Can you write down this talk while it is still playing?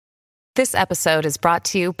This episode is brought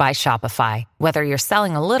to you by Shopify. Whether you're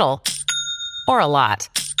selling a little or a lot,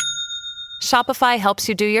 Shopify helps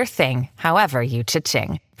you do your thing, however you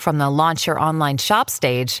cha-ching. From the launch your online shop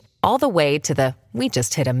stage, all the way to the we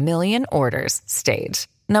just hit 1 million orders stage.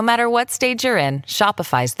 No matter what stage you're in,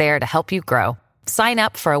 Shopify's there to help you grow. Sign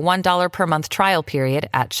up for a $1 per month trial period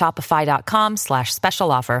at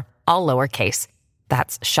shopify.com/special offer, all lowercase.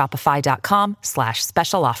 That's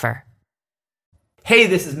shopify.com/special offer. Hey,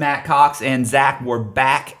 this is Matt Cox and Zach. We're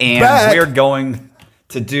back, and we're going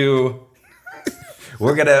to do.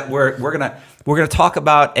 We're gonna talk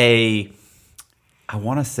about a. I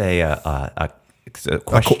want to say a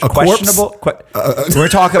questionable. We're going to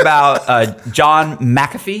talk about John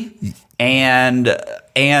McAfee and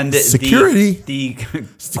security. The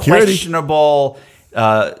questionable.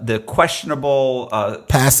 The questionable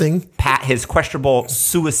passing. His questionable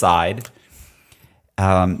suicide.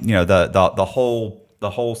 The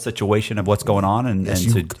whole situation of what's going on, and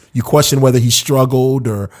you question whether he struggled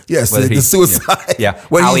or the suicide.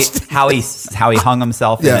 How he hung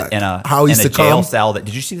himself in a jail cell.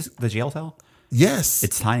 Did you see the jail cell? Yes,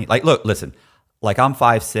 it's tiny. Like, listen. Like, I'm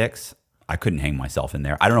 5'6". I couldn't hang myself in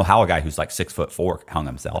there. I don't know how a guy who's like 6'4" hung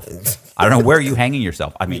himself. I don't know where are you hanging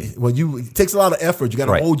yourself. I mean, it takes a lot of effort. You got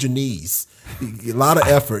to hold your knees. A lot of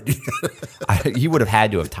effort. He would have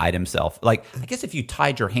had to have tied himself. Like, I guess if you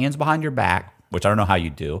tied your hands behind your back, which I don't know how you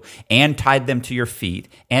do, and tied them to your feet,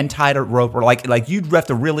 and tied a rope, or like you'd have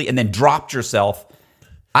to really, and then dropped yourself.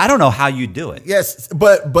 I don't know how you do it. Yes,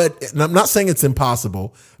 but I'm not saying it's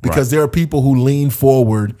impossible, because there are people who lean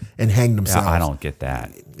forward and hang themselves. Yeah, I don't get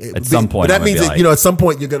that. At some point, but that means that at some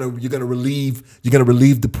point you're gonna relieve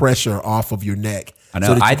the pressure off of your neck. I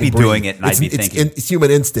know. I'd be doing it, and I'd be thinking it's human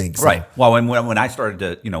instincts, right? Well, when I started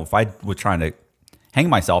to, if I was trying to hang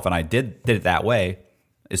myself and I did it that way,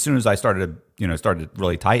 as soon as I started to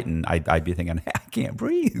really tighten, I'd be thinking, I can't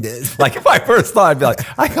breathe. Like, if I first thought, I'd be like,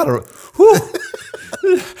 I gotta. Whew.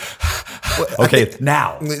 Okay,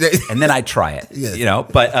 now, and then I try it. Yes.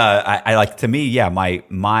 But I like, to me,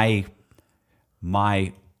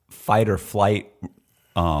 my fight or flight,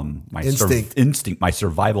 my instinct, my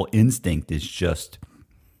survival instinct is just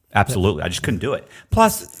absolutely. I just couldn't do it.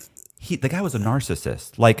 Plus, the guy was a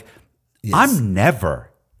narcissist. Like, I'm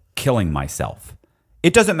never killing myself.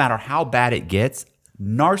 It doesn't matter how bad it gets.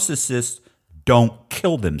 Narcissists don't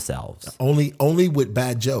kill themselves. Only with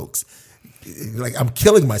bad jokes. Like, I'm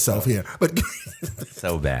killing myself here, but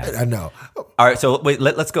so bad. I know. All right, so wait.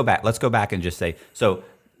 Let's go back. Let's go back and just say so,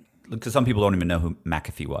 because some people don't even know who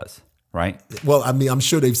McAfee was, right? Well, I mean, I'm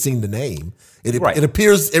sure they've seen the name. It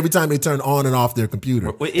appears every time they turn on and off their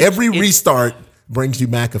computer. Every restart brings you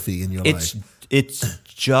McAfee in your life. It's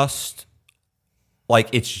just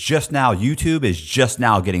now, YouTube is just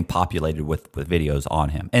now getting populated with videos on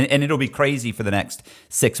him, and it'll be crazy for the next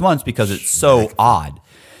 6 months because it's so odd.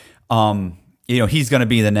 He's going to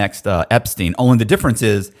be the next Epstein. Only the difference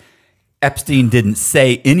is Epstein didn't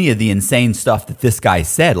say any of the insane stuff that this guy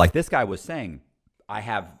said. Like, this guy was saying, I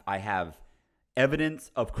have evidence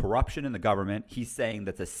of corruption in the government. He's saying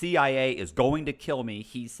that the CIA is going to kill me.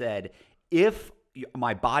 He said, if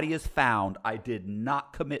my body is found, I did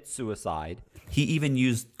not commit suicide. He even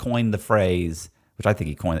coined the phrase, which I think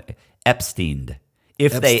he coined, Epsteined.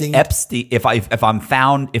 If I'm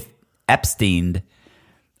found Epsteined,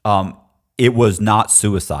 it was not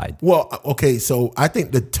suicide. Well, okay, so I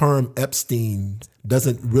think the term Epstein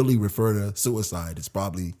doesn't really refer to suicide. It's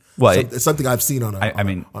probably it's something I've seen on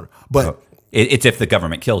it's if the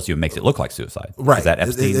government kills you, it makes it look like suicide. Right. Is that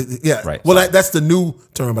Epstein? Yeah. Right. Well, that's the new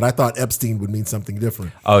term, but I thought Epstein would mean something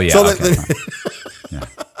different. Oh, yeah. So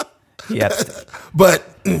yeah. But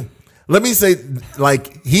let me say,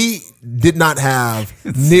 like, he did not have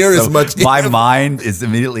near as much. My mind is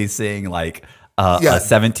immediately seeing, like, a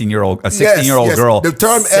 16-year-old girl the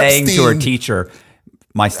term saying Epstein, to her teacher,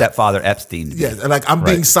 my stepfather Epstein. Yeah, and like, I'm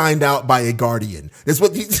being signed out by a guardian. That's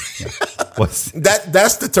what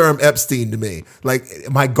that's the term Epstein to me. Like,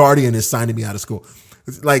 my guardian is signing me out of school.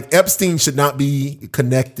 Like, Epstein should not be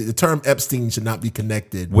connected. The term Epstein should not be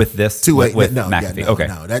connected with this with McAfee. Okay,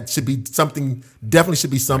 no, that should be something. Definitely should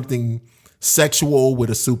be something sexual with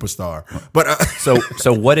a superstar. But so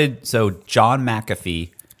John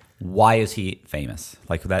McAfee? Why is he famous?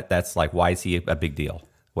 Like, that's like, why is he a big deal?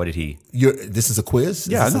 What did he? This is a quiz?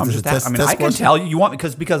 Yeah, I'm just asking. I mean, I can tell you. You want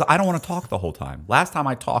because I don't want to talk the whole time. Last time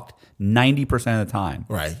I talked 90% of the time.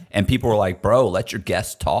 Right. And people were like, bro, let your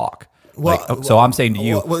guests talk. So I'm saying to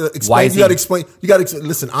you, why is you got to explain? You got to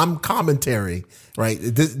listen. I'm commentary, right?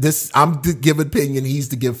 This I'm to give opinion. He's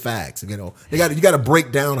to give facts. You got to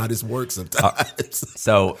break down how this works sometimes.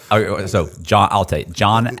 So John, I'll tell you,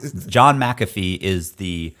 John McAfee is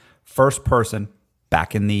the first person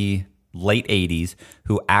back in the late '80s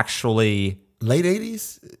who actually late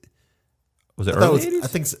 '80s. Was it early '80s?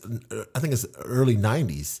 I think it's early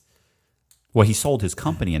 '90s. Well, he sold his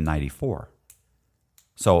company in '94.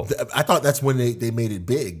 So I thought that's when they made it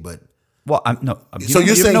big, but So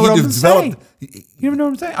you're saying he developed? You never know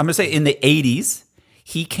what I'm saying. I'm going to say in the '80s,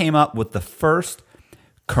 he came up with the first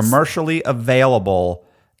commercially available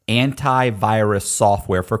antivirus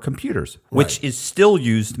software for computers, which is still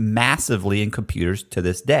used massively in computers to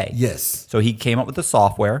this day. Yes. So he came up with the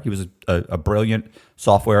software. He was a brilliant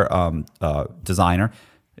software designer.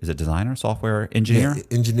 Is it designer, software engineer? Yeah,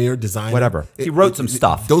 engineer, designer. Whatever. He wrote some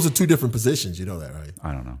stuff. Those are two different positions. You know that, right?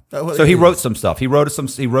 I don't know. So he wrote some stuff. He wrote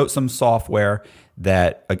some software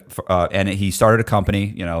that, and he started a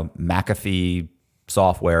company, McAfee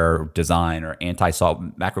Software Design or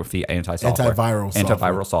McAfee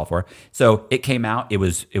antiviral software. So it came out. It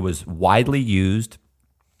was widely used.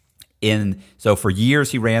 So for years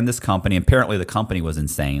he ran this company. Apparently the company was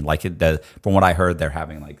insane. From what I heard, they're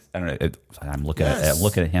having I don't know. I'm looking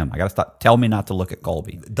at him. I got to stop. Tell me not to look at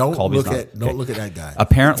Colby. Don't look at that guy.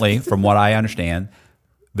 Apparently, from what I understand,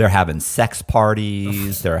 they're having sex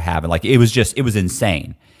parties. They're having it was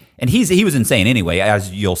insane. And he was insane anyway,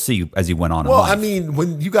 as you'll see as he went on. Well, I mean,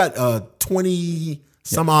 when you got 20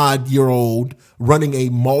 some odd year old running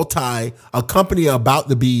a company about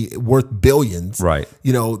to be worth billions. Right.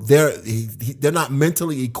 They're not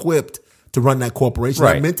mentally equipped to run that corporation.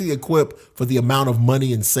 Right. They're mentally equipped for the amount of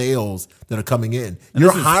money and sales that are coming in. And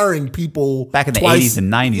you're hiring people back in the 80s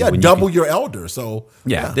and 90s. Yeah, double your elder. So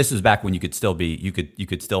this is back when you could still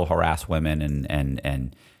still harass women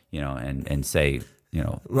and say,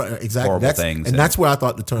 right, exactly. Horrible things. And that's where I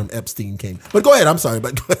thought the term Epstein came. But go ahead. I'm sorry.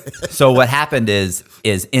 But go ahead. So what happened is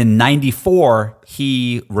in '94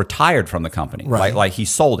 he retired from the company. Right. Like he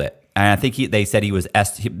sold it, and I think they said he was.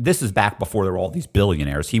 This is back before there were all these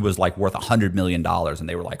billionaires. He was worth $100 million, and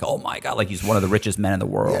they were like, "Oh my god!" He's one of the richest men in the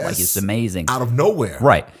world. Yes. He's amazing. Out of nowhere.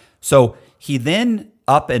 Right. So he then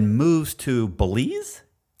up and moves to Belize.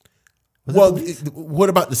 What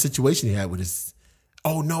about the situation he had with his?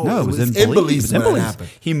 Oh no! It was in Belize when it happened.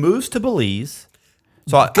 He moves to Belize,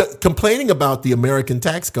 so complaining about the American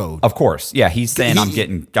tax code. Of course, yeah. He's saying I'm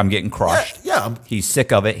getting crushed. Yeah. He's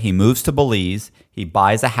sick of it. He moves to Belize. He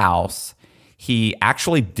buys a house. He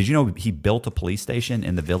actually, did you know he built a police station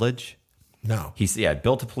in the village? No.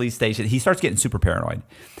 Built a police station. He starts getting super paranoid.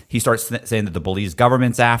 He starts saying that the Belize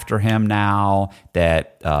government's after him now,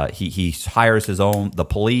 that he hires the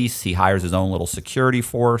police. He hires his own little security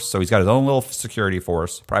force. So he's got his own little security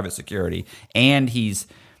force, private security. And he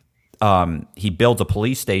builds a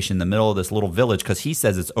police station in the middle of this little village because he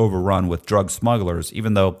says it's overrun with drug smugglers,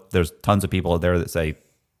 even though there's tons of people there that say,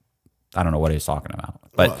 I don't know what he's talking about.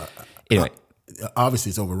 But anyway. Obviously,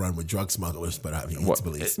 it's overrun with drug smugglers, but I mean, it's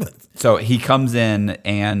Belize. So he comes in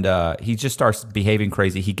and he just starts behaving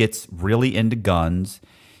crazy. He gets really into guns.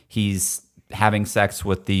 He's having sex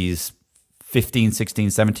with these 15, 16,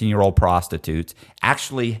 17-year-old prostitutes.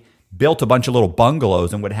 Actually built a bunch of little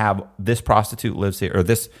bungalows and would have this prostitute lives here, or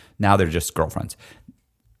this, now they're just girlfriends.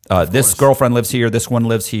 This girlfriend lives here. This one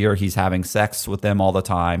lives here. He's having sex with them all the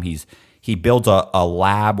time. He builds a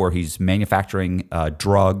lab where he's manufacturing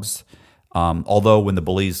drugs. Although when the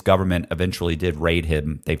Belize government eventually did raid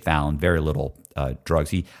him, they found very little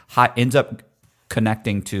drugs. He ends up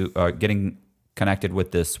getting connected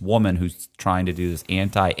with this woman who's trying to do this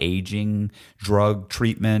anti-aging drug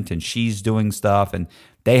treatment, and she's doing stuff, and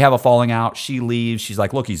they have a falling out. She leaves. She's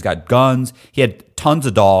like, look, he's got guns. He had tons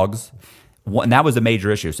of dogs, and that was a major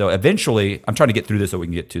issue. So eventually, I'm trying to get through this so we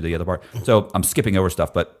can get to the other part. So I'm skipping over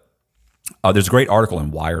stuff, but there's a great article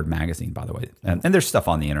in Wired magazine, by the way, and there's stuff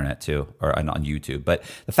on the internet too, or on YouTube. But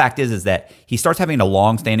the fact is that he starts having a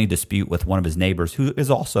long-standing dispute with one of his neighbors, who is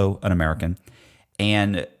also an American,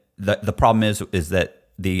 and the problem is that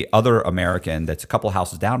the other American that's a couple of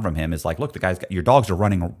houses down from him is like, look, your dogs are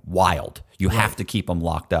running wild. You have to keep them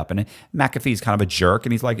locked up. And McAfee's kind of a jerk,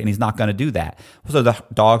 and he's not going to do that. So the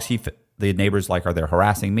dogs, the neighbors they're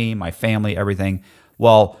harassing me, my family, everything.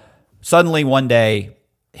 Well, suddenly one day,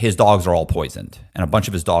 his dogs are all poisoned, and a bunch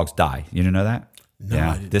of his dogs die. You didn't know that? No,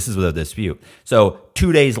 yeah, this is the dispute. So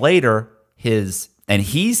 2 days later, he's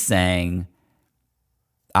saying,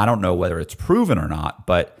 I don't know whether it's proven or not,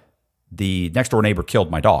 but the next door neighbor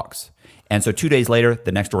killed my dogs. And so 2 days later,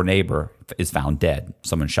 the next door neighbor is found dead.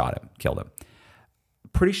 Someone shot him, killed him.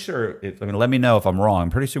 pretty sure. Let me know if I'm wrong. I'm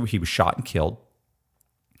pretty sure he was shot and killed.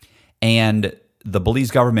 And the Belize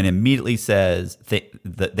government immediately says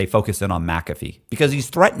that they focus in on McAfee because he's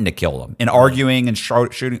threatened to kill them in arguing and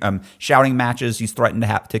shouting matches. He's threatened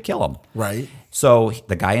to kill him. Right. So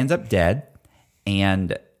the guy ends up dead,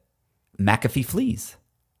 and McAfee flees.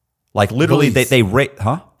 Like literally, they raid.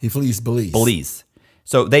 Huh? He flees Belize. Belize.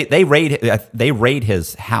 So they raid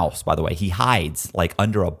his house. By the way, he hides like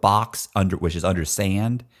under a box which is under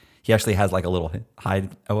sand. He actually has like a little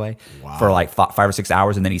hideaway for like 5 or 6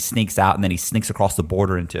 hours, and then he sneaks out, and then he sneaks across the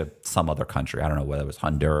border into some other country. I don't know whether it was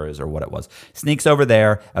Honduras or what it was. Sneaks over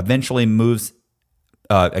there, eventually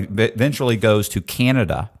goes to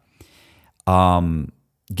Canada.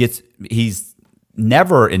 He's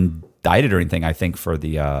never indicted or anything, I think, for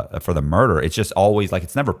the murder. It's just always like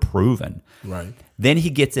it's never proven. Right. Then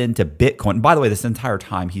he gets into Bitcoin. By the way, this entire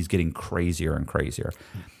time he's getting crazier and crazier.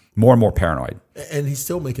 More and more paranoid. And he's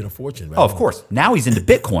still making a fortune. Right? Oh, of course. Now he's into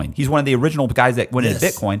Bitcoin. He's one of the original guys that went into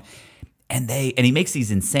Bitcoin. And he makes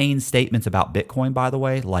these insane statements about Bitcoin, by the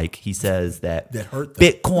way. Like he says that hurt them.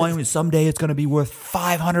 Bitcoin, someday it's going to be worth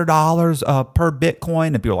 $500 per Bitcoin.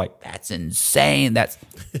 And people are like, that's insane.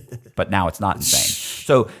 But now it's not insane.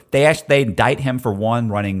 So they indict him for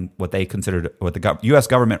running what the U.S.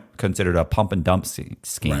 government considered a pump and dump scheme.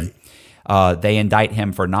 Right. They indict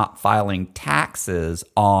him for not filing taxes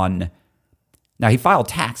on. Now he filed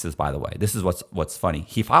taxes, by the way. This is what's funny.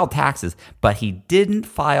 He filed taxes, but he didn't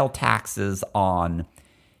file taxes on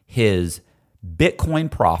his Bitcoin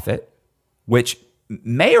profit, which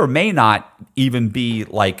may or may not even be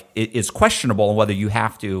like it is questionable on whether you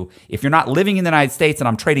have to. If you're not living in the United States and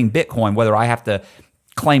I'm trading Bitcoin, whether I have to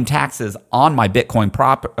claim taxes on my Bitcoin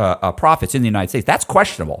profits in the United States, that's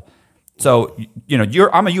questionable. So,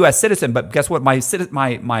 I'm a U.S. citizen, but guess what? My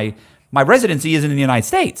residency is in the United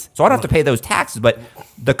States, so I don't have to pay those taxes. But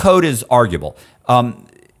the code is arguable.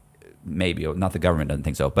 Maybe not. The government doesn't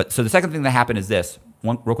think so. But so the second thing that happened is this.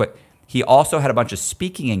 One real quick. He also had a bunch of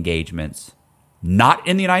speaking engagements, not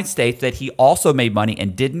in the United States, that he also made money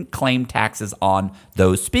and didn't claim taxes on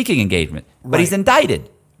those speaking engagements. But he's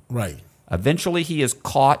indicted. Right. Eventually, he is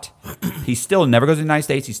caught. He still never goes to the United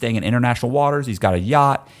States. He's staying in international waters. He's got a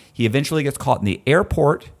yacht. He eventually gets caught in the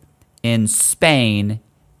airport in Spain,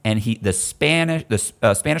 and the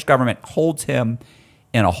Spanish government holds him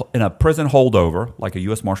in a prison holdover, like a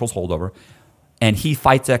U.S. Marshals holdover, and he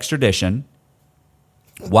fights extradition.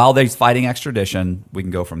 While they're fighting extradition, we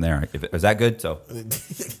can go from there. Is that good? So,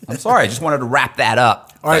 I'm sorry. I just wanted to wrap that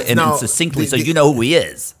up and succinctly so you know who he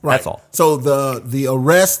is. Right. That's all. So the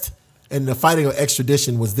arrest and the fighting of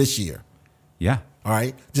extradition was this year. Yeah. All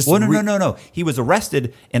right. No. He was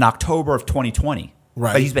arrested in October of 2020.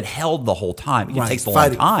 Right. But he's been held the whole time. It takes a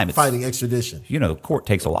long time. Fighting extradition. The court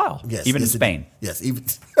takes a while. Yes. Even in Spain. Yes. Even.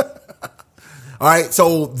 All right.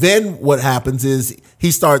 So then what happens is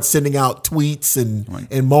he starts sending out tweets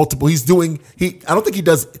and multiple. I don't think he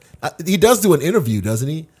does. He does do an interview, doesn't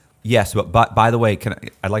he? Yes. But by the way,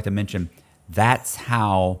 I'd like to mention that's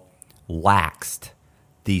how laxed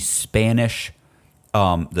the Spanish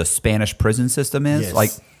prison system is. Yes.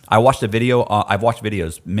 Like I watched a video. I've watched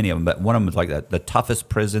videos, many of them, but one of them is like the toughest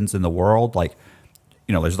prisons in the world. Like,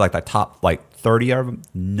 there's like the top 30 of them.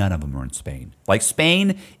 None of them are in Spain. Like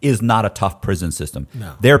Spain is not a tough prison system.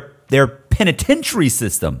 No. Their penitentiary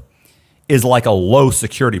system is like a low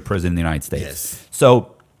security prison in the United States. Yes.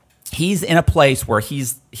 So he's in a place where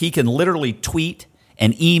he can literally tweet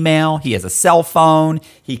and email. He has a cell phone.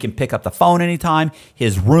 He can pick up the phone anytime.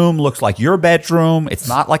 His room looks like your bedroom. It's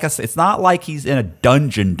not like he's in a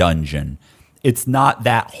dungeon. It's not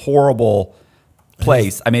that horrible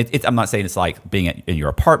place. I mean, I'm not saying it's like being in your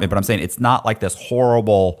apartment, but I'm saying it's not like this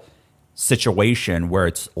horrible situation where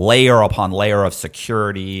it's layer upon layer of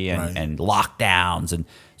security and lockdowns. And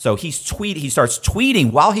so he starts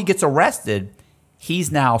tweeting while he gets arrested.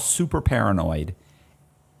 He's now super paranoid,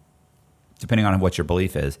 depending on what your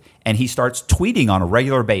belief is. And he starts tweeting on a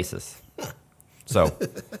regular basis. So,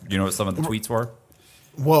 you know what some of the tweets were?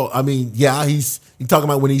 Well, I mean, yeah, you're talking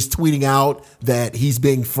about when he's tweeting out that he's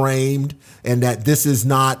being framed and that this is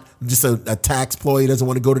not just a tax ploy. He doesn't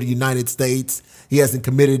want to go to the United States. He hasn't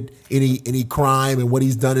committed any crime, and what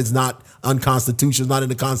he's done is not unconstitutional, not in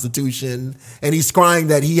the Constitution. And he's crying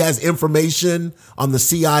that he has information on the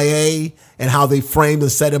CIA and how they framed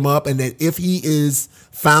and set him up, and that if he is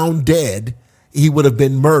found dead, he would have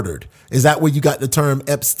been murdered. Is that where you got the term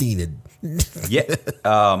Epsteined? Yeah.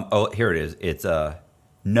 Here it is. It's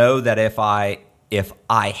know that if I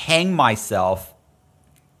hang myself,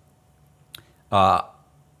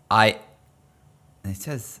 it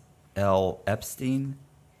says L. Epstein,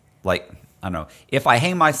 like I don't know. If I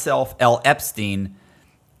hang myself, L. Epstein.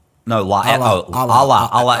 No, Allah.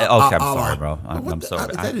 Okay, I'm sorry, bro. I'm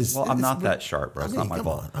sorry. I'm not that sharp, bro. It's not my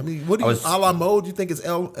fault. I mean, what do you Allah mode? You think it's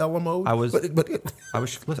Ella mode? I was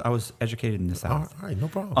educated in the South. All right, no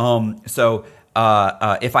problem. So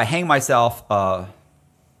if I hang myself, a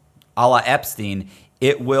la Epstein,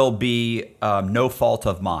 it will be no fault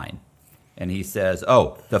of mine. And he says,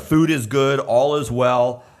 "Oh, the food is good, all is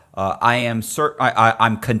well. I'm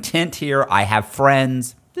content here. I have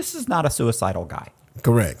friends. This is not a suicidal guy."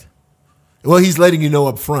 Correct. Well, he's letting you know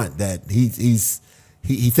up front that he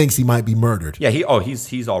thinks he might be murdered. Yeah,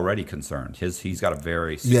 he's already concerned. He's got a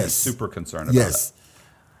he's super concerned about it.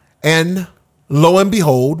 And lo and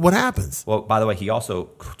behold, what happens? Well, by the way, he also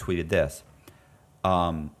tweeted this.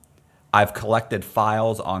 I've collected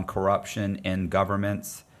files on corruption in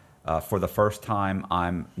governments. For the first time,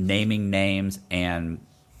 I'm naming names and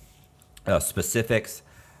specifics.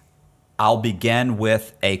 I'll begin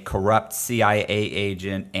with a corrupt CIA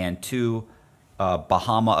agent and 2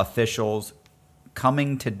 Bahama officials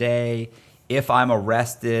coming today. If I'm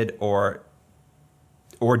arrested or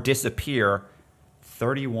disappear,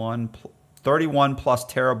 31 plus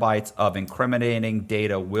terabytes of incriminating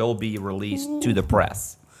data will be released to the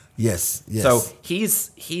press. Yes. So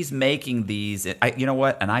he's making these. You know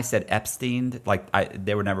what? And I said Epstein.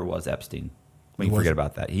 There never was Epstein. We can forget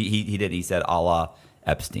about that. He did. He said a la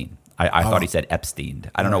Epstein. I thought he said Epstein.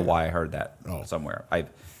 I don't know why I heard that somewhere.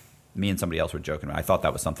 Me and somebody else were joking about it. I thought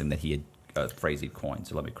that was something that he had a phrase he'd coined.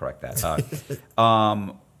 So let me correct that.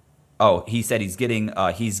 He said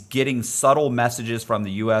he's getting subtle messages from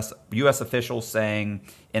the U.S. officials saying,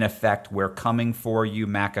 in effect, "We're coming for you,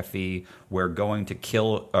 McAfee. We're going to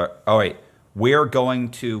kill." We're going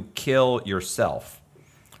to kill yourself.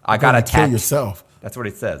 I got to kill yourself. That's what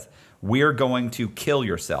it says. We're going to kill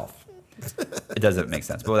yourself. It doesn't make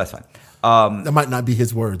sense, but that's fine. That might not be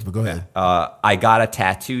his words, but go ahead. I got a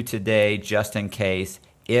tattoo today just in case.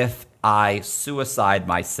 If I suicide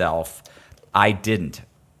myself, I didn't.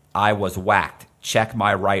 I was whacked. Check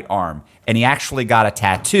my right arm. And he actually got a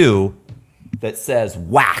tattoo that says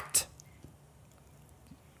whacked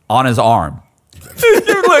on his arm.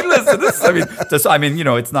 Listen,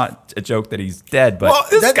 it's not a joke that he's dead, but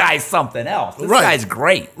this guy's something else. This guy's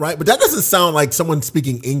great. Right, but that doesn't sound like someone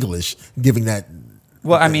speaking English giving that.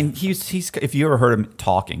 Well, I mean, he's if you ever heard him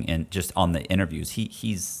talking and just on the interviews,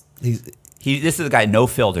 this is a guy, no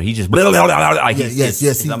filter. He just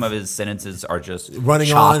some of his sentences are just running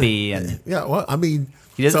choppy on. And well, I mean,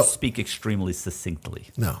 he doesn't speak extremely succinctly.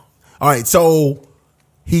 No. All right, so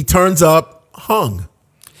he turns up hung.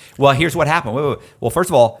 Well, here's what happened. Wait. Well, first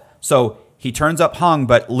of all, so he turns up hung,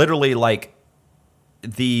 but literally like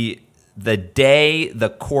the day the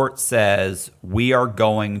court says we are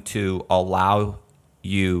going to allow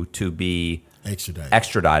you to be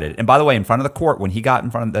extradited. And by the way, in front of the court, when he got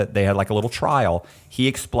in front of they had like a little trial, he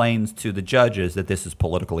explains to the judges that this is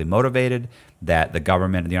politically motivated, that the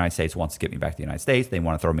government of the United States wants to get me back to the United States. They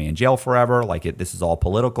want to throw me in jail forever. This is all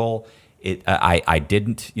political. I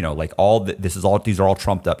didn't, these are all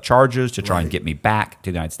trumped up charges to try and get me back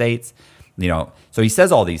to the United States. So he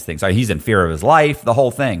says all these things. He's in fear of his life, the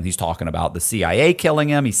whole thing. He's talking about the CIA killing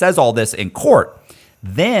him. He says all this in court.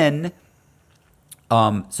 Then,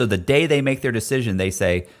 so the day they make their decision, they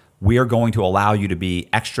say, we are going to allow you to be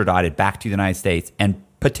extradited back to the United States and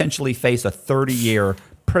potentially face a 30-year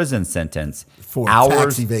prison sentence for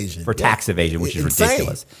tax evasion. Tax evasion, which is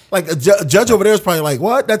ridiculous. Like a judge over there is probably like,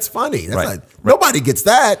 "What? That's funny." That's nobody gets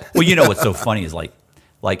that. Well, what's so funny is like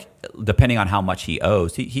depending on how much he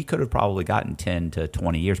owes, he could have probably gotten 10 to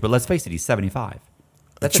 20 years. But let's face it, he's 75.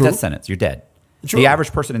 That's a death sentence. You're dead. True. The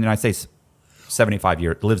average person in the United States, 75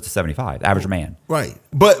 years, lives to 75. Average man. Right.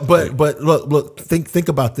 But look. Think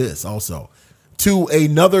about this also. To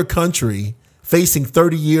another country facing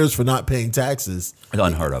 30 years for not paying taxes, it's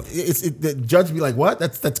unheard of. The judge would be like, "What?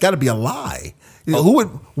 That's got to be a lie."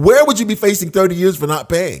 Where would you be facing 30 years for not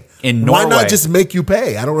paying? In Norway, why not just make you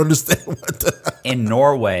pay? I don't understand. In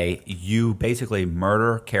Norway, you basically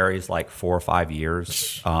murder carries like 4 or 5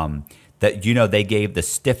 years. They gave the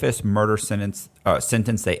stiffest murder sentence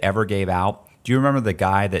they ever gave out. Do you remember the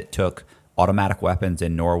guy that took automatic weapons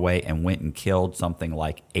in Norway and went and killed something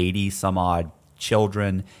like 80 some odd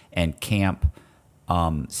children and camp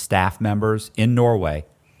staff members in Norway?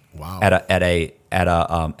 Wow!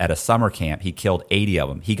 At a summer camp, he killed 80 of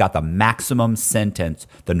them. He got the maximum sentence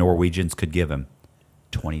the Norwegians could give him,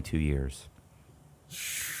 22 years.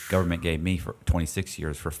 Government gave me for 26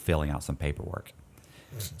 years for filling out some paperwork.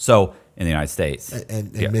 So in the United States,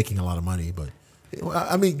 and making a lot of money, but Well,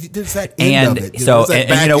 I mean, there's that And end of it. so, There's that and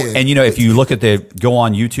back end. if you look at go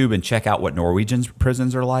on YouTube and check out what Norwegian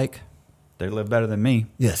prisons are like, they live better than me.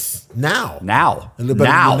 Yes, now, Now, a little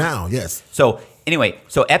better than now. Yes, So anyway,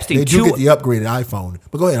 so Epstein, they do get the upgraded iPhone.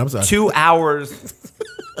 But go ahead. I'm sorry. 2 hours.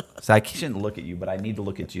 So I shouldn't look at you, but I need to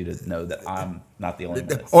look at you to know that I'm not the only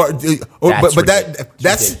one. That's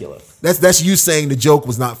ridiculous. That's you saying the joke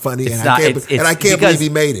was not funny, It's and not- I can't because- believe he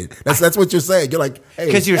made it. That's what you're saying. You're like, hey,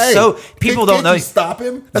 Because you're hey, so people don't can't know. you stop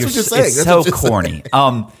him. That's what you're saying. It's That's so what you're saying.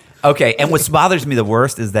 corny. Okay, and what bothers me the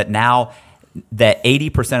worst is that now that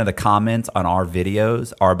 80% of the comments on our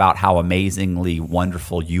videos are about how amazingly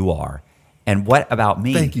wonderful you are, and what about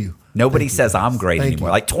me? Thank you. Nobody Thank you. says I'm great Thank anymore.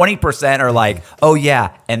 you. Like 20% are like, oh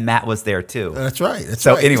yeah, and Matt was there too. That's right. That's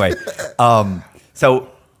So right. anyway, so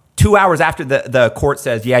 2 hours after the court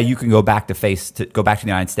says, yeah, you can go back to the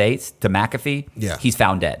United States to McAfee. Yeah. He's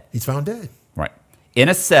found dead. he's found dead. Right. In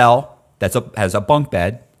a cell has a bunk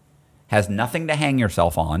bed, has nothing to hang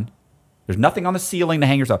yourself on. There's nothing on the ceiling to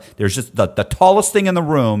hang yourself. There's just the tallest thing in the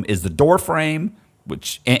room is the door frame,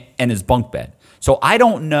 and his bunk bed. So I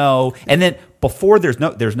don't know. And then before there's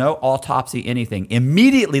no autopsy, anything.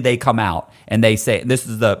 Immediately they come out and they say, this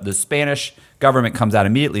is the Spanish government comes out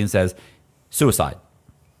immediately and says, suicide.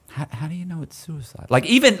 How do you know it's suicide? Like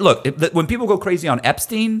even look, when people go crazy on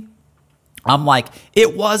Epstein, I'm like,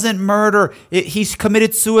 it wasn't murder. He's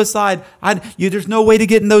committed suicide. There's no way to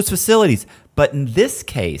get in those facilities. But in this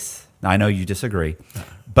case, now I know you disagree,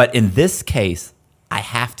 but in this case, I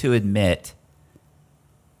have to admit,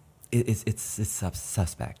 it's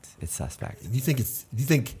suspect. It's suspect. Do you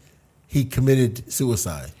think he committed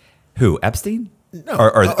suicide? Who, Epstein? No.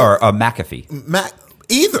 Or McAfee?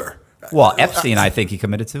 Either. Well, Epstein, I think he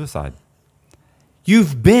committed suicide.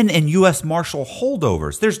 You've been in U.S. Marshal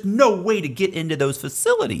holdovers. There's no way to get into those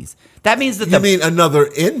facilities. That means that You mean another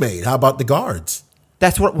inmate? How about the guards?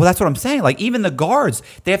 that's what I'm saying. Like even the guards,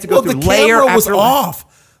 they have to go the through layer camera was after off.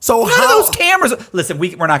 So None how of those cameras? Listen, we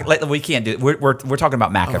can't do. We're talking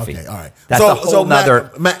about McAfee. Okay, all right. That's a whole nother.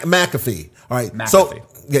 McAfee. All right. McAfee. So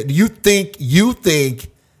yeah, do you think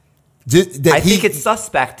that I think it's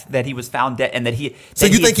suspect that he was found dead and that he. So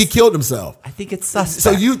you think he killed himself? I think it's suspect. So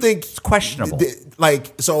you think it's questionable? You're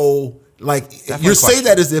saying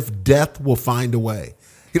that as if death will find a way.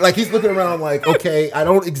 He's looking around like, okay, I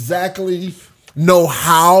don't exactly know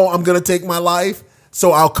how I'm gonna take my life,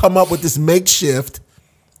 so I'll come up with this makeshift.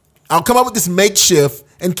 And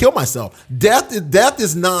kill myself. Death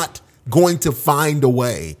is not going to find a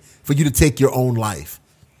way for you to take your own life.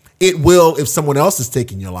 It will if someone else is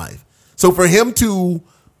taking your life. So for him to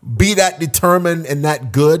be that determined and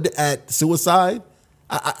that good at suicide,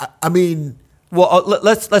 I mean. Well,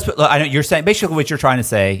 let's. I know you're saying basically what you're trying to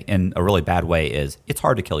say in a really bad way is it's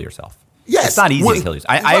hard to kill yourself. Yes, it's not easy to kill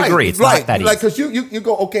yourself. I agree. It's not that easy. Because you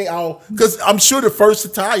go, okay, because I'm sure the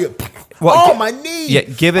first time my knee.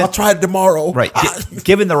 Yeah, I'll try it tomorrow. Right.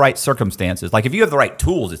 Given the right circumstances, like if you have the right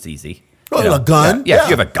tools, it's easy. A gun. Yeah, if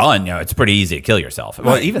you have a gun, it's pretty easy to kill yourself.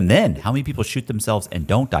 Well, even then, how many people shoot themselves and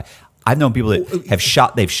don't die? I've known people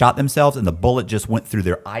that they've shot themselves and the bullet just went through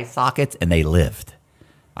their eye sockets and they lived.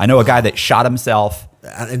 I know a guy that shot himself.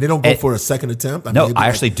 And they don't go for a second attempt? I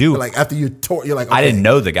actually do. Like after you tore, you're like, okay, I didn't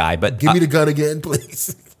know the guy, but give me the gun again,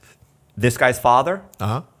 please. This guy's father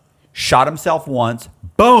shot himself once.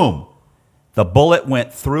 Boom. The bullet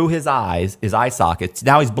went through his eyes, his eye sockets.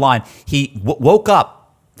 Now he's blind. He woke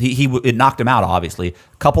up. It knocked him out, obviously.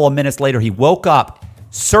 A couple of minutes later, he woke up,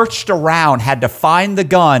 searched around, had to find the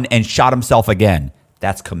gun, and shot himself again.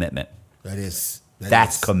 That's commitment. That's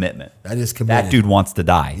commitment. That is commitment. That dude wants to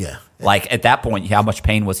die. Yeah. Like at that point, how much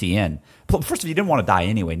pain was he in? First of all, you didn't want to die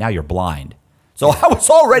anyway. Now you're blind. So I was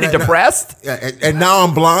already depressed. And now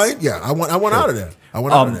I'm blind. Yeah, I went out of there. I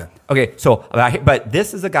went out of there. Okay, so but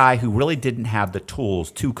this is a guy who really didn't have the tools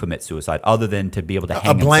to commit suicide, other than to be able to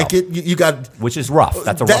hang a blanket. himself, you got, which is rough.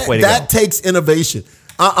 That's a rough way to go. That takes innovation.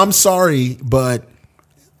 I'm sorry, but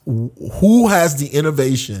who has the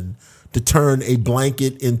innovation to turn a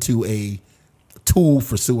blanket into a tool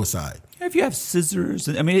for suicide? If you have scissors,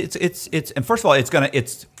 I mean, it's and first of all,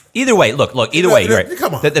 it's either way. Look, either way. Right?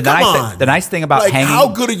 Come on, the nice thing about hanging. How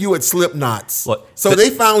good are you at slip knots?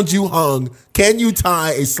 They found you hung. Can you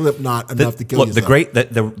tie a slip knot enough to kill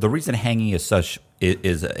yourself? The reason hanging is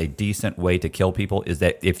a decent way to kill people is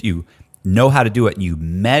that if you know how to do it and you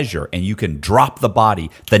measure and you can drop the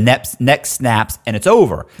body, the neck snaps and it's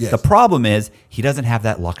over. Yes. The problem is he doesn't have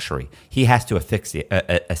that luxury. He has to asphyxiate.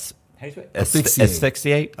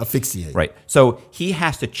 Asphyxiate. Right. So he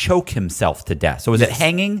has to choke himself to death. So is it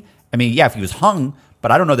hanging? I mean, yeah, if he was hung,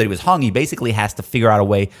 but I don't know that he was hung. He basically has to figure out a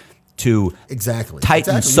way to exactly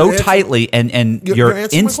tighten so tightly, and your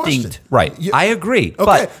instinct. Right. I agree.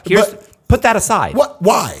 Okay, but put that aside. What?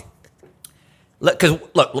 Why? Because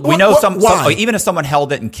look, we know some even if someone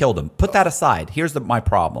held it and killed him, put that aside. Here's my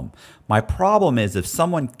problem. My problem is if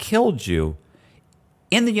someone killed you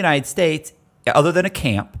in the United States, other than a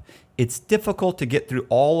camp, it's difficult to get through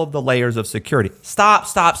all of the layers of security. Stop.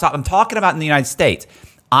 I'm talking about in the United States.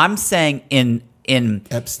 I'm saying in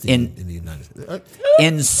Epstein in the United States.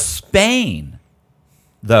 In Spain,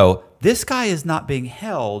 though, this guy is not being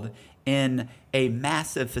held in a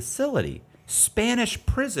massive facility. Spanish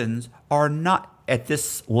prisons are not at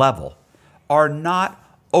this level, are not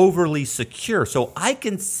overly secure. So I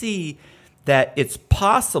can see that it's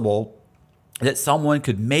possible that someone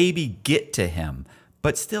could maybe get to him.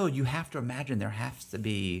 But still, you have to imagine there has to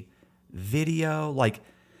be video. Like,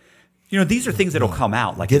 these are things that will come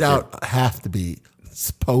out. Like get out have to be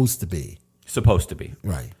supposed to be.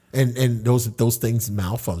 Right. And those things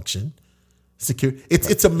malfunction. Secure.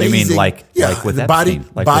 It's amazing. You mean like with the Epstein?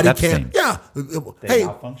 Body cam. Yeah. They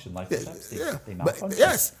malfunction like with Epstein. Yeah. They malfunction.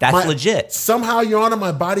 Yes. That's legit. Somehow, Your Honor,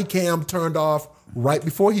 my body cam turned off right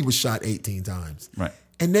before he was shot 18 times. Right.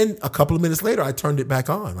 And then a couple of minutes later, I turned it back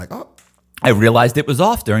on. Like, oh. I realized it was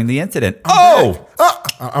off during the incident.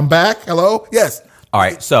 I'm back. Hello? Yes. All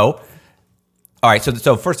right. So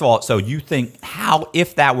first of all, so you think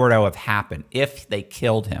if that were to have happened, if they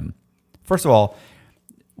killed him, first of all,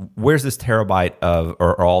 where's this terabyte of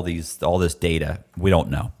or all this data? We don't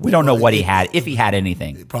know. We don't know what he had, if he had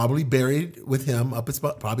anything. Probably buried with him up his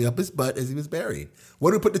butt as he was buried.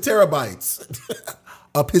 Where do we put the terabytes?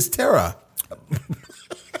 Up his terra.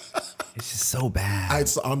 It's just so bad.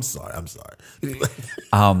 I'm sorry.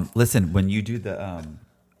 Listen, when you do the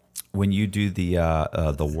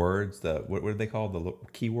words, what are they called? The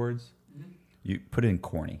keywords? You put it in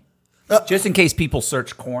corny. Just in case people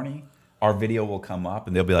search corny, our video will come up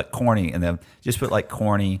and they'll be like corny, and then just put like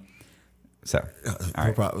corny. So, all right.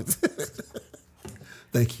 No problem.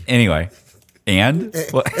 Thank you. Anyway. And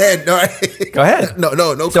no, go ahead.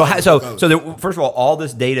 No. So first of all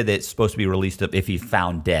this data that's supposed to be released if he's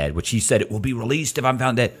found dead, which he said it will be released if I'm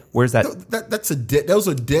found dead. Where's that?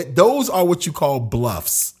 Those are what you call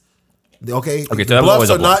bluffs. Okay. So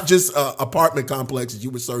bluffs are not just apartment complexes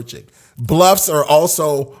you were searching. Bluffs are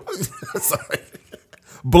also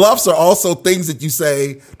Bluffs are also things that you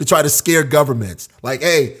say to try to scare governments. Like,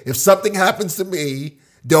 hey, if something happens to me,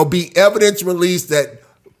 there'll be evidence released that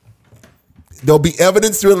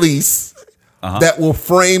will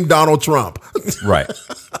frame Donald Trump. Right.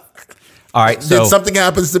 All right. So then something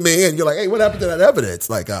happens to me, and you're like, "Hey, what happened to that evidence?"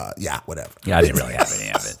 Like, yeah, whatever. Yeah, I didn't really have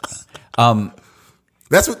any of it.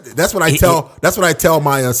 That's what I tell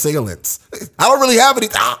my assailants. I don't really have any.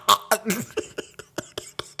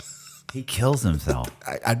 He kills himself.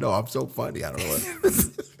 I know. I'm so funny. I don't know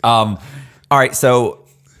what. All right. So,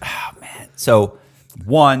 man. So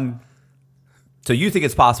one. So you think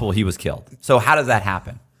it's possible he was killed? So how does that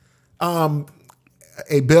happen?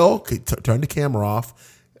 Hey, Bill, turn the camera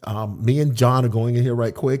off. Me and John are going in here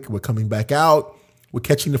right quick. We're coming back out. We're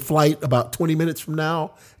catching the flight about 20 minutes from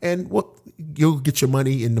now, and you'll get your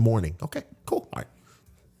money in the morning. Okay, cool. All right.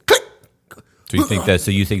 Click. So you think that? So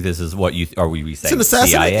you think this is what you are? We saying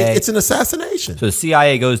CIA? It's an assassination. So the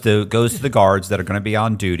CIA goes to the guards that are going to be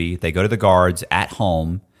on duty. They go to the guards at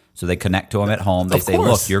home. So they connect to them at home. They say,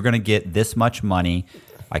 look, you're going to get this much money.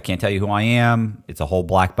 I can't tell you who I am. It's a whole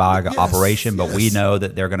black bag operation, but we know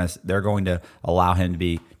that they're going to allow him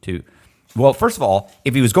to. Well, first of all,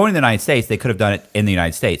 if he was going to the United States, they could have done it in the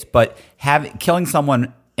United States. But killing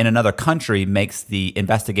someone in another country makes the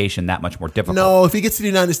investigation that much more difficult. No, if he gets to the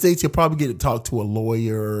United States, he'll probably get to talk to a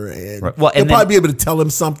lawyer, and right. He'll probably be able to tell him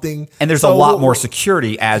something. And there's a lot more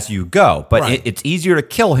security as you go. But it's easier to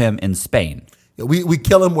kill him in Spain. We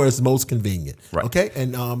kill him where it's most convenient. Right. Okay,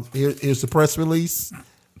 and here's the press release.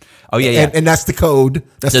 Oh yeah. And that's the code.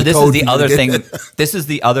 This is the other thing. This is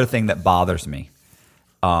the other thing that bothers me.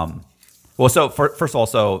 Well, so first of all,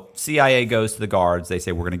 so CIA goes to the guards. They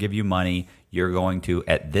say, we're going to give you money. You're going to,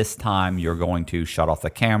 at this time, you're going to shut off the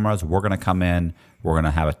cameras. We're going to come in. We're going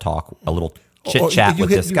to have a little chit chat with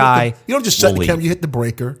this guy. You don't just shut the camera. You hit the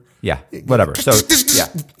breaker. Yeah, whatever. So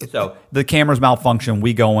so the cameras malfunction.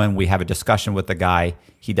 We go in. We have a discussion with the guy.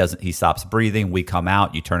 He stops breathing. We come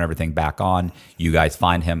out. You turn everything back on. You guys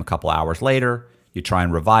find him a couple hours later. You try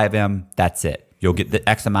and revive him. That's it. You'll get the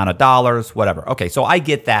X amount of dollars, whatever. Okay, so I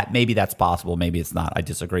get that. Maybe that's possible. Maybe it's not. I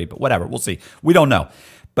disagree, but whatever. We'll see. We don't know.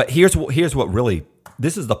 But here's what really.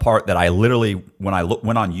 This is the part that I literally, when I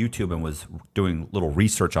went on YouTube and was doing little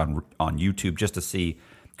research on YouTube just to see.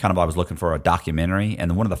 Kind of, I was looking for a documentary,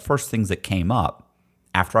 and one of the first things that came up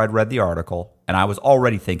after I'd read the article, and I was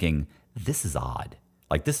already thinking, this is odd.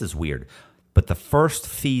 Like, this is weird. But the first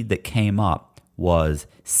feed that came up was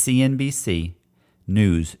CNBC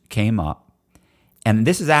News came up. And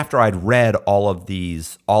this is after I'd read all of the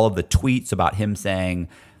tweets about him saying,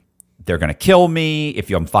 they're going to kill me. If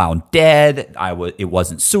I'm found dead, it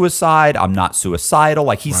wasn't suicide. I'm not suicidal.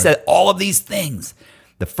 Like, he said all of these things.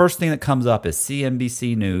 The first thing that comes up is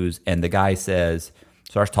CNBC News, and the guy starts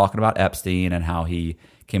talking about Epstein and how he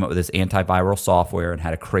came up with this antiviral software and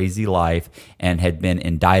had a crazy life and had been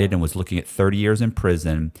indicted and was looking at 30 years in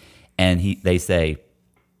prison. And they say,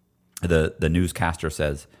 the newscaster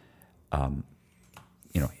says,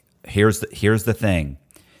 here's the thing.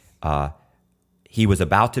 He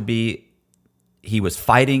was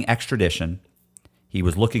fighting extradition. He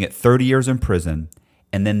was looking at 30 years in prison.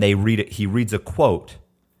 And then he reads a quote.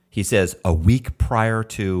 He says, a week prior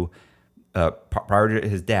to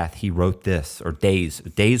his death, he wrote this, or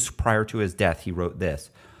days prior to his death, he wrote this.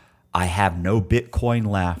 I have no Bitcoin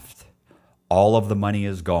left. All of the money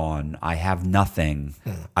is gone. I have nothing.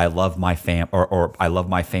 I love my or I love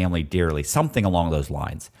my family dearly. Something along those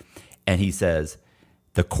lines. And he says,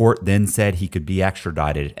 the court then said he could be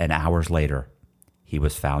extradited, and hours later, he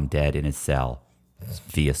was found dead in his cell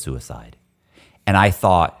via suicide. And I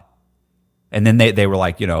thought, and then they were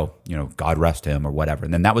like, God rest him or whatever.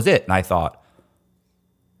 And then that was it. And I thought,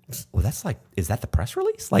 well, that's like, is that the press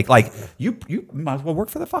release? Like you might as well work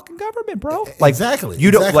for the fucking government, bro. Like, exactly.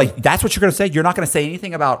 You don't like, that's what you're going to say. You're not going to say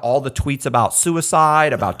anything about all the tweets about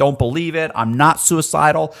suicide, about don't believe it. I'm not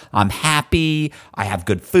suicidal. I'm happy. I have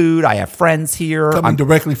good food. I have friends here. Coming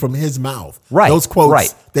directly from his mouth. Right. Those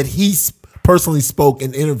quotes that he personally spoke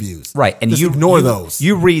in interviews. Right. And just ignore those.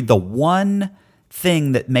 You read the one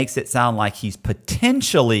thing that makes it sound like he's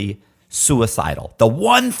potentially suicidal. The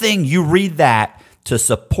one thing, you read that to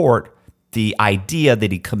support the idea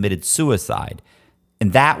that he committed suicide.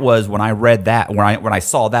 And that was when I read that, when I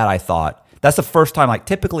saw that, I thought, that's the first time, like,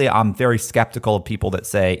 typically I'm very skeptical of people that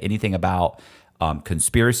say anything about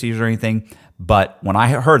conspiracies or anything. But when I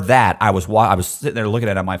heard that, I was sitting there looking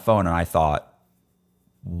at it on my phone, and I thought,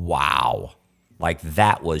 wow. Like,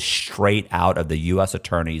 that was straight out of the U.S.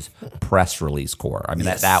 Attorney's press release corps. I mean,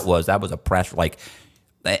 yes. that was a press, like,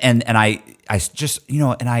 and I just,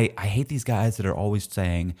 and I hate these guys that are always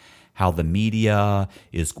saying how the media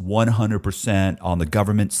is 100% on the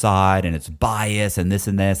government side and it's biased and this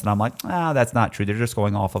and this. And I'm like, that's not true. They're just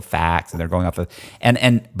going off of facts, and they're going off of,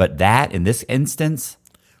 but that in this instance,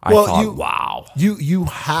 I thought, wow. You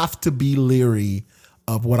have to be leery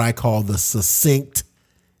of what I call the succinct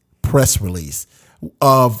press release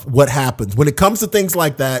of what happens. When it comes to things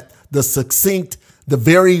like that, the succinct, the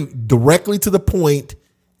very directly to the point,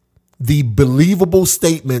 the believable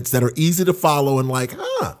statements that are easy to follow and like,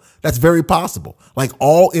 that's very possible. Like,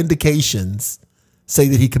 all indications say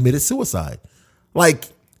that he committed suicide. Like,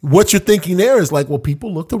 what you're thinking there is like, well,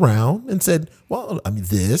 people looked around and said, well, I mean,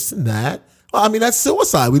 this and that. Well, I mean, that's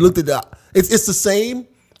suicide. We looked at that. It's the same.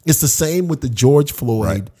 It's the same with the George Floyd.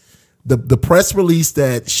 Right. The press release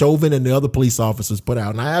that Chauvin and the other police officers put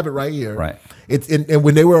out, and I have it right here. Right. And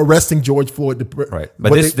when they were arresting George Floyd, right.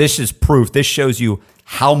 But this is proof. This shows you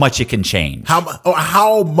how much it can change.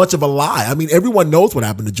 How much of a lie. I mean, everyone knows what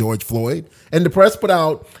happened to George Floyd, and the press put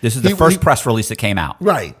out. This is the first press release that came out.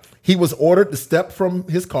 Right. He was ordered to step from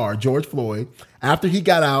his car, George Floyd. After he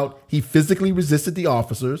got out, he physically resisted the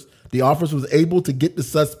officers. The officer was able to get the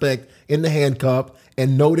suspect in the handcuff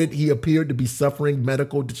and noted he appeared to be suffering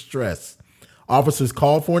medical distress. Officers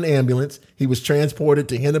called for an ambulance. He was transported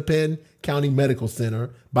to Hennepin County Medical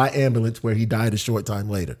Center by ambulance, where he died a short time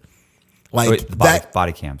later. Like,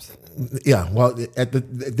 body cams. Yeah, well,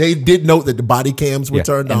 they did note that the body cams were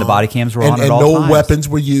turned on, and the body cams were on at all times. And no weapons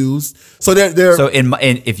were used. So So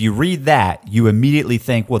if you read that, you immediately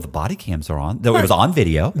think, well, the body cams are on. It was on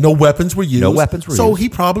video. No weapons were used. No weapons were used. So he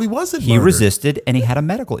probably wasn't murdered. He resisted, and he had a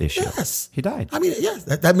medical issue. Yes, he died. I mean, yes,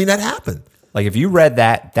 that happened. Like, if you read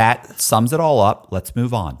that sums it all up. Let's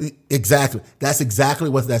move on. Exactly. That's exactly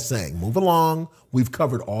what that's saying. Move along. We've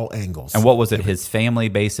covered all angles. And what was it? His family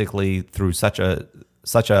basically through such a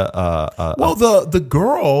well, the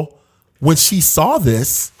girl, when she saw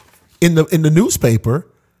this in the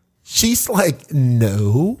newspaper, she's like,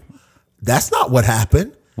 no, that's not what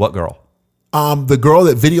happened. What girl? The girl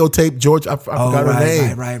that videotaped George. I forgot her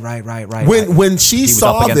name. Right. When she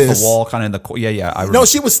saw up against this, the wall, kind of in the yeah. No,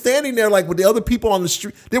 she was standing there like with the other people on the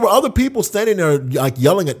street. There were other people standing there like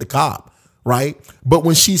yelling at the cop, right? But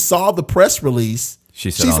when she saw the press release,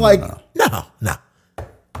 she's like, no.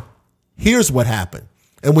 Here's what happened.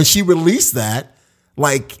 And when she released that,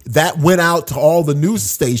 Like that went out to all the news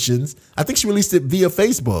stations. I think she released it via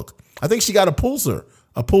Facebook. I think she got a Pulitzer.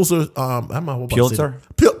 I don't know what Pulitzer?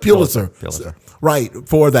 Pulitzer. Right,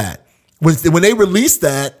 for that. When they released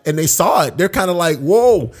that and they saw it, they're kind of like,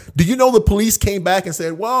 whoa. Do you know the police came back and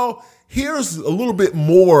said, well, here's a little bit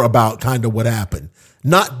more about kind of what happened.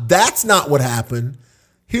 That's not what happened.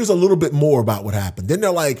 Here's a little bit more about what happened. Then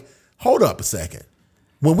they're like, hold up a second.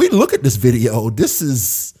 When we look at this video, this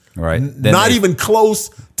is not even close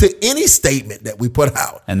to any statement that we put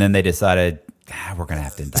out. And then they decided, we're going to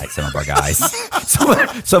have to indict some of our guys.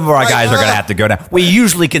 some of our guys are going to have to go down. We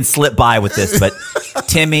usually can slip by with this, but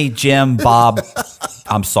Timmy, Jim, Bob,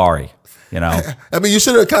 I'm sorry. You know, I mean, you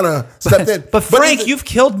should have kind of stepped in. But Frank, you've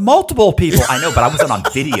killed multiple people. I know, but I wasn't on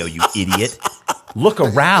video, you idiot. Look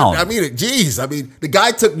around. I mean, geez. I mean, the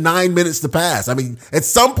guy took 9 minutes to pass. I mean, at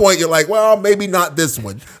some point, you're like, well, maybe not this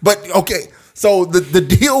one. But okay, so the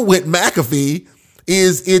deal with McAfee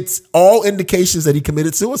is it's all indications that he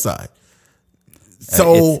committed suicide.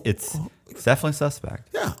 So it's definitely suspect.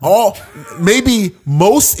 Yeah, maybe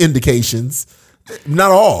most indications.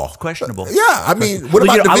 Not all. It's questionable. Yeah, I mean, what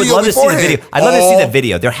about the video? I would love to see the video. I'd love to see the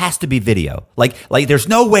video. There has to be video. Like there's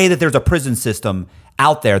no way that there's a prison system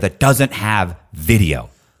out there that doesn't have video.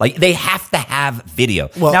 Like they have to have video.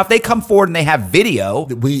 Well, now, if they come forward and they have video,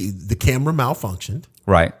 the camera malfunctioned.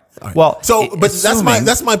 Right. Well, but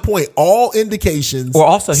that's my point. All indications. Or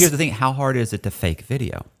also, here's the thing: how hard is it to fake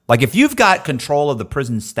video? Like if you've got control of the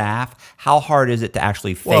prison staff, how hard is it to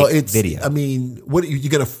actually fake video? I mean, what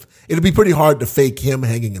you're gonna? It'll be pretty hard to fake him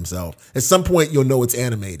hanging himself. At some point, you'll know it's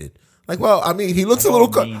animated. Like, well, I mean, he looks a little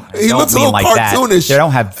like cartoonish. They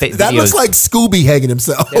don't have videos. That looks like Scooby hanging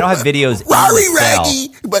himself. They don't have videos. Rari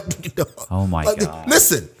Raggy. But oh my God!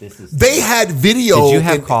 Listen, they had video. Did you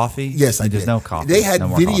have coffee? Yes, I did. There's no coffee. They had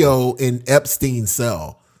video in Epstein's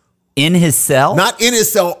cell. In his cell? Not in his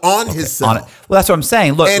cell, on his cell. Well, that's what I'm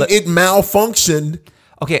saying. Look, and it malfunctioned.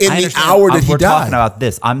 Okay, in the hour that he died. We're talking about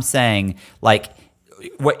this. I'm saying, like,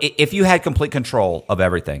 if you had complete control of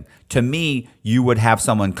everything, to me, you would have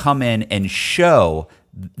someone come in and show.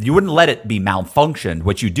 You wouldn't let it be malfunctioned.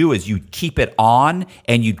 What you do is you keep it on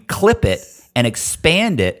and you'd clip it and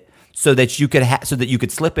expand it so that you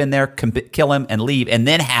could slip in there, kill him, and leave, and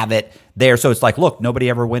then have it there. So it's like, look, nobody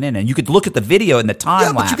ever went in, and you could look at the video in the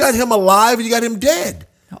time lapse. But you got him alive and you got him dead.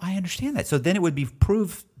 No, I understand that. So then it would be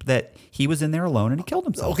proof that he was in there alone and he killed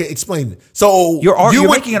himself. Okay, explain. So you're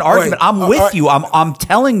making an argument. Right, I'm with you. I'm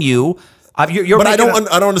telling you. But I don't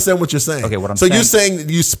understand what you're saying. Okay, what I'm saying. So you're saying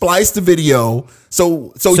you splice the video.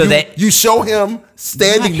 So you show him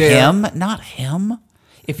standing there. Not him.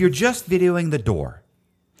 If you're just videoing the door.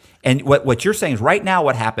 And what you're saying is right now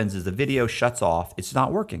what happens is the video shuts off. It's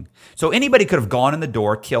not working. So anybody could have gone in the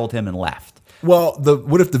door, killed him, and left. Well,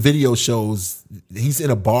 what if the video shows he's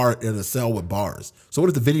in a cell with bars? So what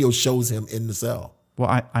if the video shows him in the cell? Well,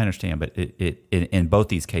 I understand, but in both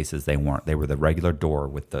these cases they weren't. They were the regular door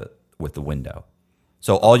with the window.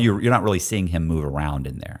 So you're not really seeing him move around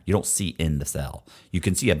in there. You don't see in the cell. You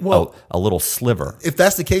can see a little sliver. If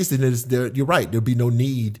that's the case, then you're right. There'd be no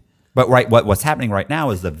need. But what's happening right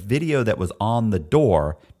now is the video that was on the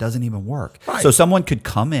door doesn't even work. Right. So someone could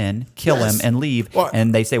come in, kill him, and leave,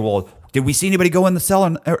 and they say, well, did we see anybody go in the cell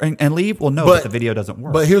and leave? Well, no, but the video doesn't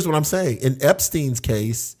work. But here's what I'm saying. In Epstein's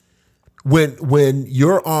case, when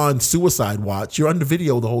you're on suicide watch, you're under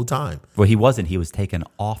video the whole time. Well, he wasn't. He was taken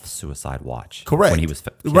off suicide watch. Correct. When he was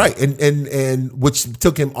killed. Right, and which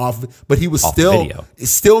took him off, but he was video.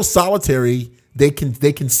 still solitary. They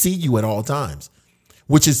can see you at all times,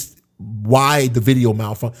 which is why the video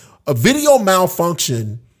malfunction. A video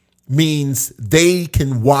malfunction means they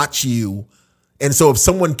can watch you, and so if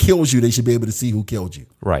someone kills you, they should be able to see who killed you.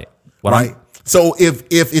 Right. Right. So if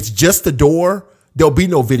it's just the door, there'll be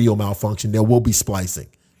no video malfunction. There will be splicing.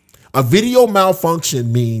 A video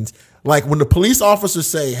malfunction means like when the police officers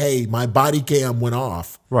say, "Hey, my body cam went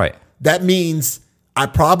off." Right. That means I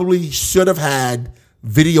probably should have had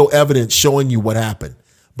video evidence showing you what happened,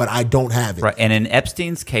 but I don't have it. Right. And in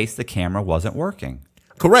Epstein's case, the camera wasn't working.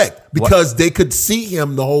 Correct. Because they could see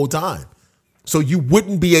him the whole time. So you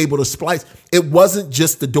wouldn't be able to splice. It wasn't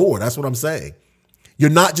just the door. That's what I'm saying.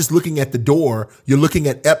 You're not just looking at the door. You're looking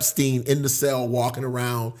at Epstein in the cell, walking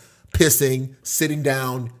around, pissing, sitting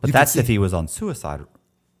down. But that's if he was on suicide.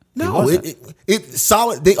 No, it's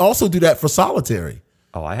solid. They also do that for solitary.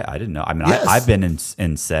 Oh, I didn't know. I mean, yes. I've been in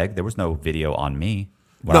SEG. There was no video on me.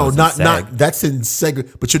 No, not that's in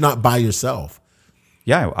SEG, but you're not by yourself.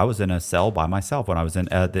 Yeah, I was in a cell by myself when I was in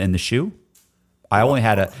the SHU. I only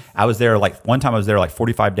had I was there like one time. I was there like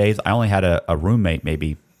 45 days. I only had a roommate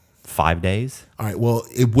maybe 5 days. All right. Well,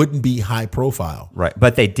 it wouldn't be high profile. Right.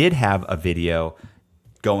 But they did have a video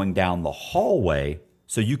going down the hallway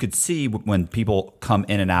so you could see when people come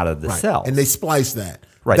in and out of the cell. And they spliced that.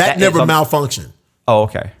 Right. That never malfunctioned. Oh,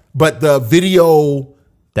 okay. But the video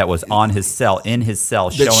that was on his cell, in his cell,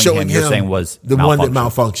 showing him, you're saying was the one that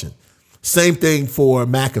malfunctioned. Same thing for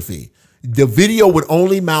McAfee. The video would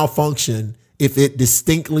only malfunction if it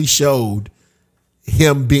distinctly showed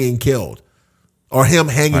him being killed or him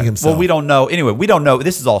hanging himself. Well, we don't know. Anyway, we don't know.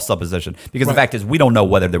 This is all supposition because the fact is we don't know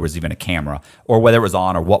whether there was even a camera or whether it was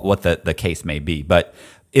on or what the case may be. But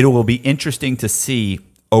it will be interesting to see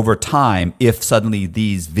over time if suddenly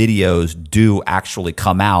these videos do actually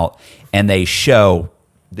come out and they show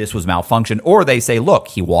this was malfunction, or they say, look,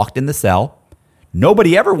 he walked in the cell.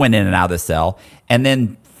 Nobody ever went in and out of the cell. And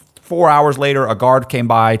then 4 hours later, a guard came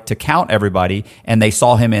by to count everybody and they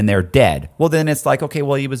saw him in there dead. Well, then it's like, okay,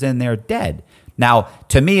 well, he was in there dead. Now,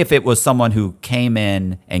 to me, if it was someone who came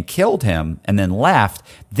in and killed him and then left,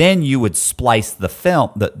 then you would splice the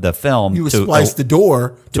film. The film. You would splice the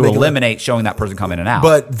door to eliminate showing that person come in and out.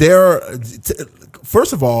 But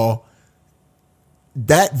first of all,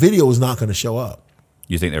 that video is not going to show up.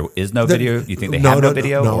 You think there is no video? You think they have no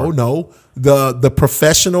video? No. The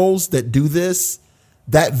professionals that do this,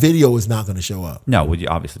 that video is not going to show up. No,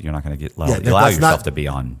 obviously you're not going to allow yourself to be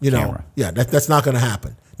on camera. Yeah, that's not going to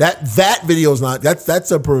happen. That video is not.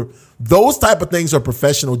 Those type of things are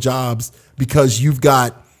professional jobs because you've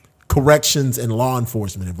got corrections and law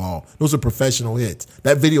enforcement involved. Those are professional hits.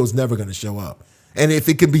 That video is never going to show up. And if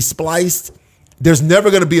it can be spliced, there's never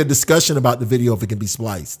going to be a discussion about the video if it can be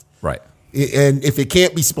spliced. Right. And if it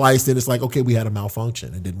can't be spliced, then it's like, okay, we had a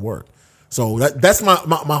malfunction. It didn't work. So that's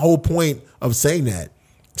my whole point of saying that.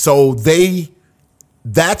 So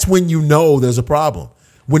that's when you know there's a problem.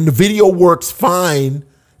 When the video works fine,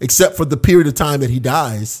 except for the period of time that he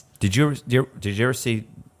dies. Did you ever see,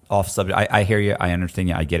 off subject, I hear you, I understand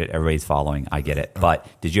you, I get it, everybody's following, I get it. But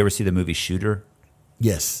did you ever see the movie Shooter?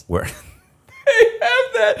 Yes. Where they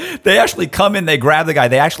have that. They actually come in, they grab the guy,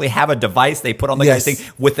 they actually have a device they put on the guy's thing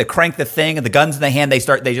with the crank the thing and the guns in the hand, they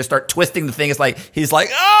just start twisting the thing. It's like, he's like,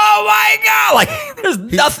 oh my God. Like there's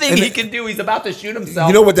nothing he can do. He's about to shoot himself.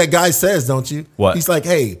 You know what that guy says, don't you? What? He's like,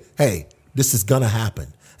 hey, this is gonna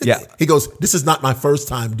happen. Yeah. He goes, this is not my first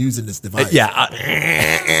time using this device. Yeah.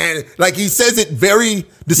 Like he says it very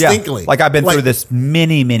distinctly. Yeah. Like I've been through this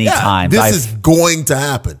many times. This is going to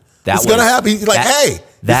happen. It's going to happen. He's like,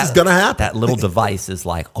 this is going to happen. That little device is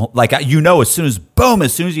like as soon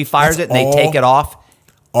as he fires it and they take it off,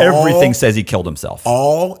 everything says he killed himself.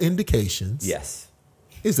 All indications. Yes.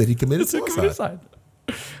 Is that he committed suicide.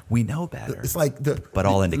 We know better. It's like but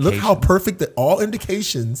all indications. Look how perfect that all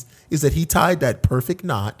indications is that he tied that perfect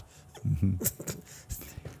knot,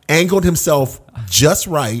 angled himself just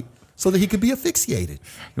right so that he could be asphyxiated.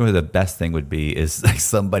 You know, the best thing would be is like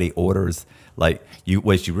somebody orders what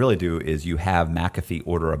you really do is you have McAfee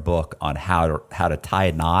order a book on how to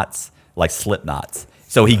tie knots, like slip knots.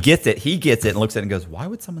 So he gets it and looks at it and goes, why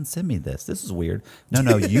would someone send me this? This is weird.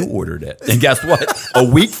 No, you ordered it. And guess what? A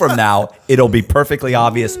week from now, it'll be perfectly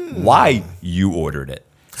obvious why you ordered it.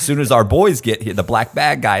 As soon as our boys get here, the black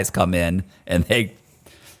bag guys come in and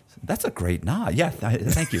that's a great nod. Yeah,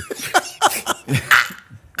 thank you.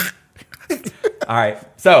 All right.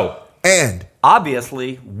 So, and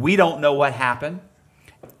obviously, we don't know what happened.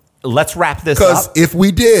 Let's wrap this up. Because if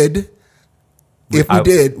we did,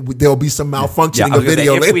 there'll be some malfunctioning of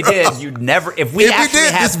video later. If we did, you'd never. If we did,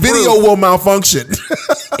 this video will malfunction.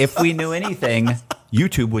 If we knew anything,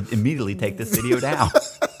 YouTube would immediately take this video down.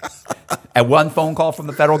 At one phone call from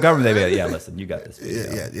the federal government, they'd be like, "Yeah, listen, you got this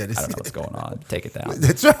video. Yeah. I don't know what's going on. Take it down."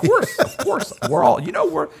 That's right. Of course. We're all.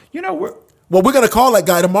 We're. Well, we're gonna call that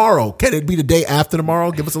guy tomorrow. Can it be the day after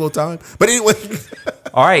tomorrow? Give us a little time. But anyway.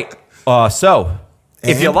 All right. So,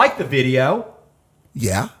 if you like the video,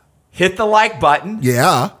 hit the like button.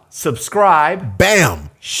 Yeah. Subscribe. Bam.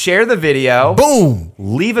 Share the video. Boom.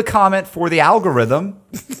 Leave a comment for the algorithm.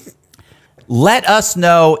 Let us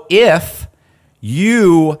know if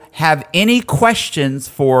you have any questions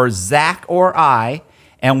for Zach or I,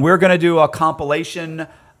 and we're going to do a compilation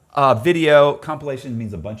video. Compilation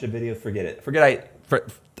means a bunch of videos. Forget it.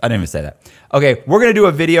 I didn't even say that. Okay, we're going to do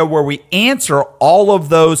a video where we answer all of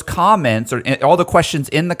those comments or all the questions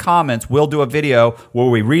in the comments. We'll do a video where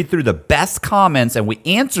we read through the best comments and we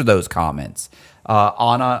answer those comments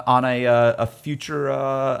on a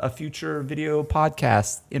future video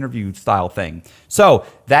podcast interview style thing. So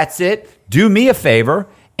that's it. Do me a favor.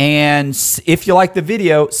 And if you like the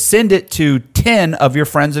video, send it to 10 of your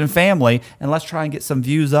friends and family, and let's try and get some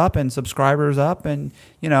views up and subscribers up, and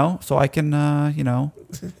so I can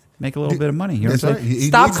make a little bit of money. You know That's what I'm saying? right. He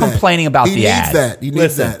Stop needs complaining about He the needs ads. that. He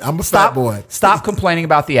needs that. I'm a fat boy. Stop complaining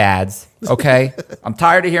about the ads, okay? I'm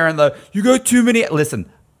tired of hearing you got too many. Listen,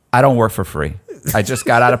 I don't work for free. I just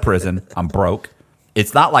got out of prison. I'm broke.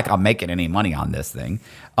 It's not like I'm making any money on this thing.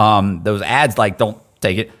 Those ads, don't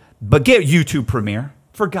take it. But get YouTube Premiere.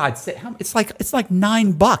 For God's sake, it's like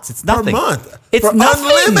 $9. It's nothing. Per month. It's For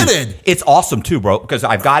nothing. unlimited. It's awesome too, bro, because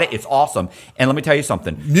I've got it. It's awesome. And let me tell you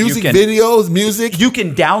something. Videos, music. You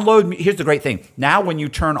can download. Here's the great thing. Now when you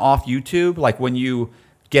turn off YouTube, like when you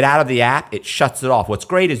get out of the app, it shuts it off. What's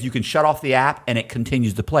great is you can shut off the app and it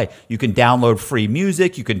continues to play. You can download free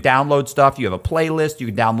music. You can download stuff. You have a playlist. You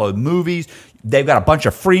can download movies. They've got a bunch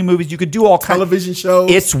of free movies. You could do all kinds of television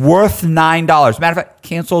shows. It's worth $9. Matter of fact,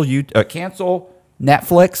 cancel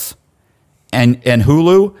Netflix and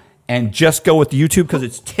Hulu and just go with YouTube because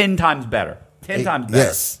it's 10 times better. 10 times better.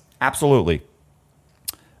 Yes. Absolutely.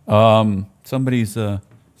 Somebody's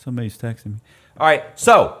texting me. All right,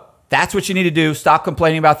 so that's what you need to do. Stop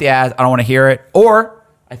complaining about the ads. I don't want to hear it. Or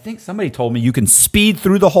I think somebody told me you can speed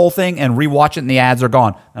through the whole thing and rewatch it and the ads are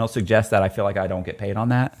gone. I don't suggest that. I feel like I don't get paid on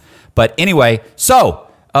that. But anyway, so,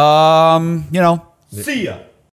 see ya.